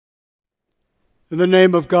In the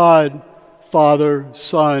name of God, Father,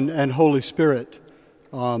 Son, and Holy Spirit.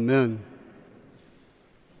 Amen.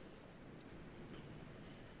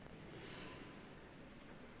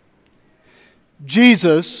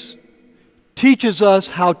 Jesus teaches us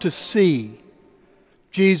how to see.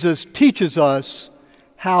 Jesus teaches us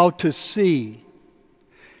how to see.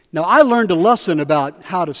 Now, I learned a lesson about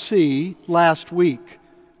how to see last week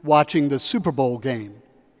watching the Super Bowl game.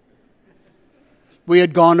 We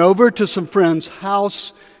had gone over to some friend's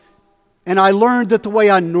house, and I learned that the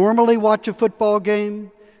way I normally watch a football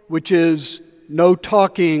game, which is no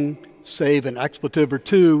talking, save an expletive or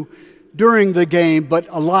two, during the game,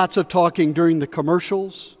 but lots of talking during the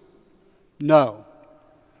commercials, no.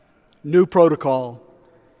 New protocol.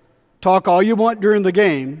 Talk all you want during the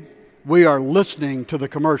game. We are listening to the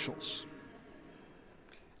commercials.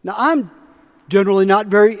 Now, I'm generally not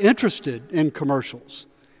very interested in commercials.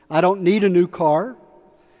 I don't need a new car.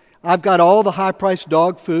 I've got all the high-priced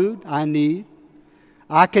dog food I need.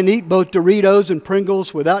 I can eat both Doritos and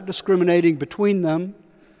Pringles without discriminating between them.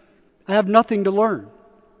 I have nothing to learn.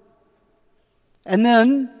 And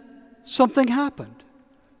then something happened.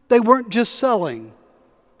 They weren't just selling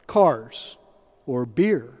cars or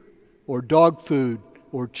beer or dog food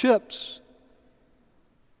or chips.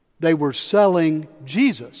 They were selling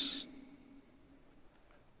Jesus.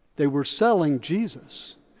 They were selling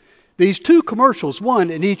Jesus. These two commercials, one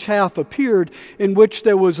in each half, appeared in which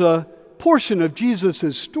there was a portion of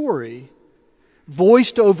Jesus' story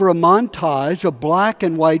voiced over a montage of black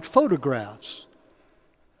and white photographs.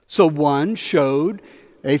 So one showed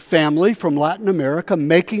a family from Latin America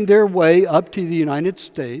making their way up to the United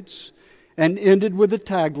States and ended with the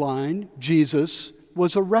tagline, "Jesus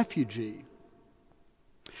was a refugee."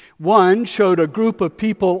 One showed a group of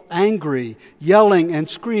people angry, yelling and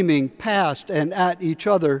screaming past and at each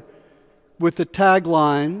other with the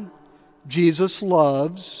tagline, "Jesus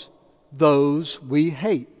loves those we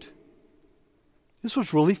hate." This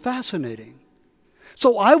was really fascinating.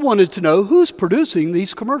 So I wanted to know who's producing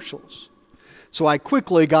these commercials. So I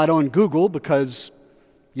quickly got on Google, because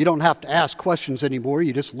you don't have to ask questions anymore,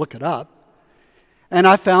 you just look it up. And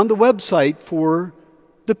I found the website for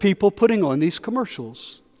the people putting on these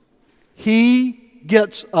commercials. He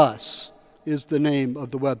Gets Us is the name of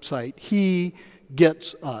the website. He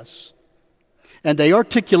Gets Us. And they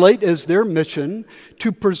articulate as their mission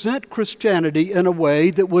to present Christianity in a way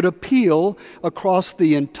that would appeal across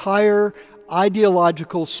the entire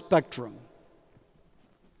ideological spectrum.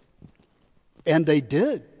 And they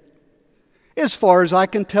did. As far as I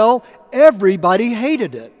can tell, everybody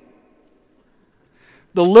hated it.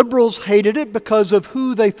 The liberals hated it because of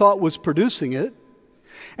who they thought was producing it,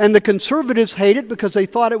 and the conservatives hated it because they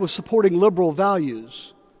thought it was supporting liberal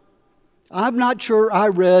values. I'm not sure I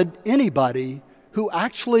read anybody who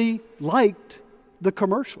actually liked the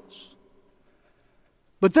commercials.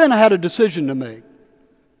 But then I had a decision to make.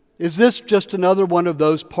 Is this just another one of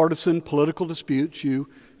those partisan political disputes you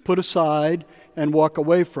put aside and walk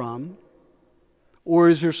away from? Or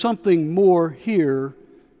is there something more here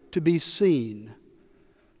to be seen?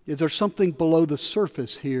 Is there something below the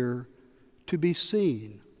surface here to be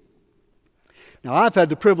seen? Now, I've had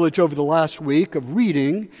the privilege over the last week of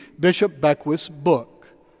reading Bishop Beckwith's book,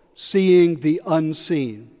 Seeing the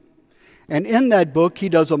Unseen. And in that book, he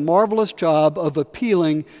does a marvelous job of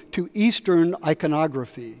appealing to Eastern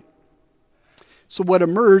iconography. So what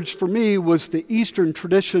emerged for me was the Eastern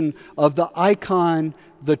tradition of the icon,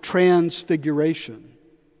 the Transfiguration.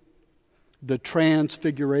 The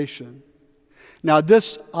Transfiguration. Now,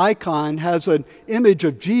 this icon has an image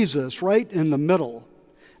of Jesus right in the middle,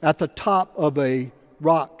 at the top of a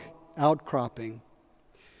rock outcropping.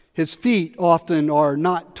 His feet often are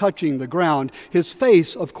not touching the ground. His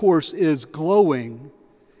face, of course, is glowing,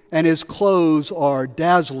 and his clothes are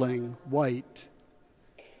dazzling white.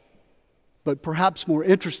 But perhaps more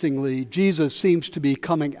interestingly, Jesus seems to be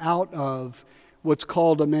coming out of what's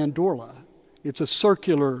called a mandorla. It's a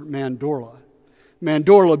circular mandorla.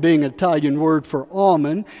 Mandorla being an Italian word for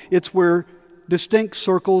almond, it's where distinct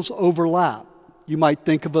circles overlap. You might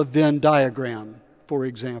think of a Venn diagram, for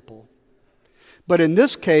example. But in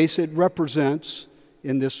this case, it represents,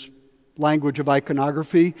 in this language of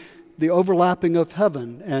iconography, the overlapping of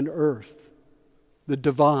heaven and earth, the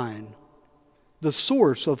divine, the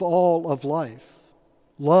source of all of life,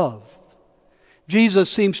 love. Jesus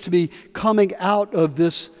seems to be coming out of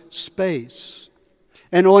this space.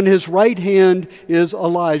 And on his right hand is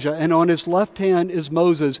Elijah, and on his left hand is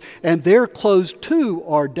Moses, and their clothes too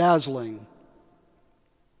are dazzling,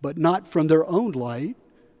 but not from their own light,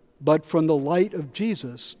 but from the light of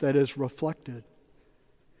Jesus that is reflected.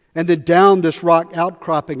 And then down this rock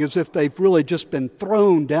outcropping, as if they've really just been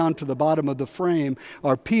thrown down to the bottom of the frame,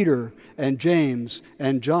 are Peter and James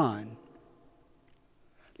and John.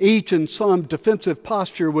 Each in some defensive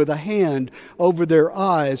posture with a hand over their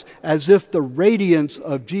eyes, as if the radiance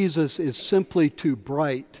of Jesus is simply too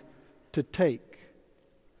bright to take.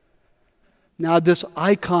 Now, this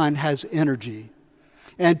icon has energy,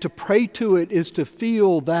 and to pray to it is to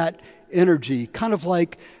feel that energy, kind of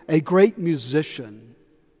like a great musician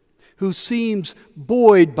who seems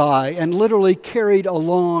buoyed by and literally carried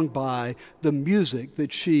along by the music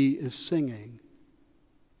that she is singing.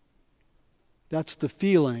 That's the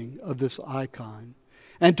feeling of this icon.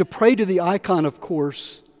 And to pray to the icon, of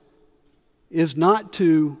course, is not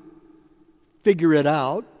to figure it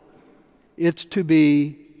out. It's to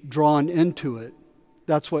be drawn into it.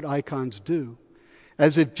 That's what icons do.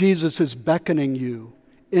 As if Jesus is beckoning you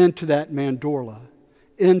into that mandorla,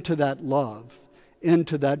 into that love,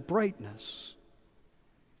 into that brightness.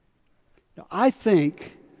 Now, I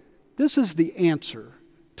think this is the answer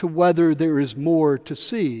to whether there is more to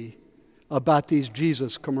see about these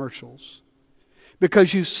Jesus commercials.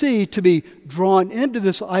 Because you see, to be drawn into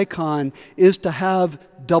this icon is to have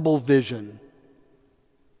double vision.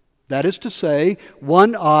 That is to say,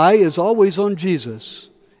 one eye is always on Jesus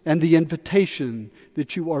and the invitation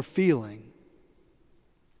that you are feeling.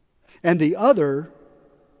 And the other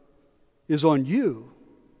is on you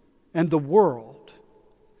and the world.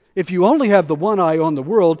 If you only have the one eye on the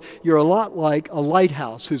world, you're a lot like a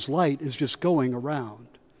lighthouse whose light is just going around.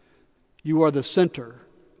 You are the center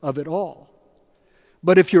of it all.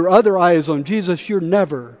 But if your other eye is on Jesus, you're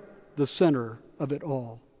never the center of it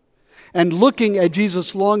all. And looking at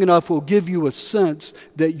Jesus long enough will give you a sense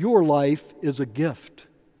that your life is a gift.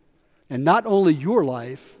 And not only your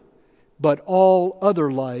life, but all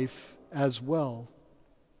other life as well.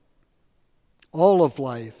 All of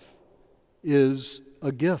life is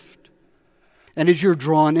a gift. And as you're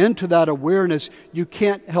drawn into that awareness, you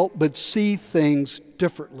can't help but see things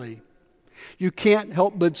differently. You can't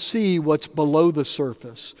help but see what's below the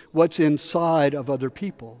surface, what's inside of other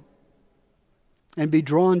people, and be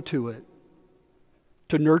drawn to it,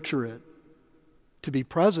 to nurture it, to be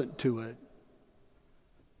present to it.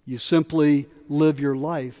 You simply live your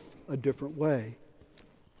life a different way.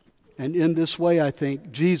 And in this way, I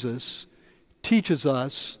think Jesus teaches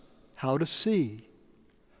us how to see.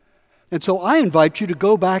 And so I invite you to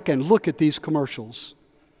go back and look at these commercials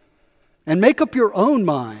and make up your own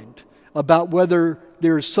mind about whether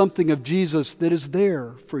there is something of Jesus that is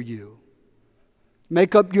there for you.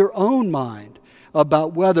 Make up your own mind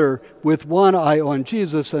about whether with one eye on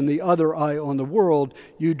Jesus and the other eye on the world,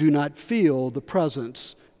 you do not feel the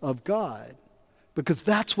presence of God. Because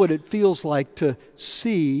that's what it feels like to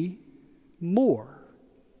see more,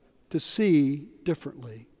 to see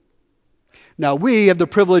differently. Now, we have the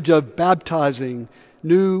privilege of baptizing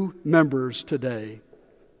new members today.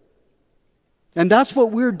 And that's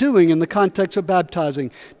what we're doing in the context of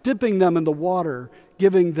baptizing, dipping them in the water,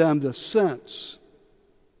 giving them the sense,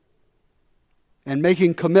 and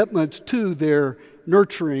making commitments to their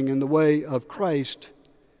nurturing in the way of Christ,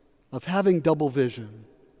 of having double vision,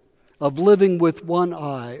 of living with one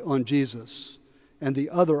eye on Jesus and the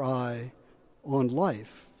other eye on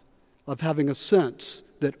life, of having a sense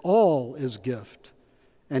that all is gift,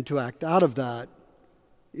 and to act out of that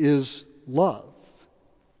is love.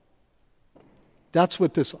 That's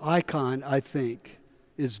what this icon, I think,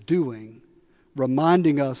 is doing,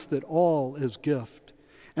 reminding us that all is gift.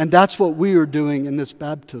 And that's what we are doing in this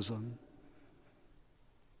baptism,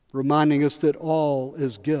 reminding us that all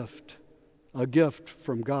is gift, a gift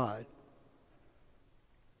from God.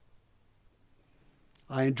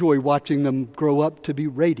 I enjoy watching them grow up to be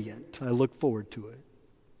radiant. I look forward to it.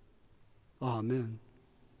 Amen.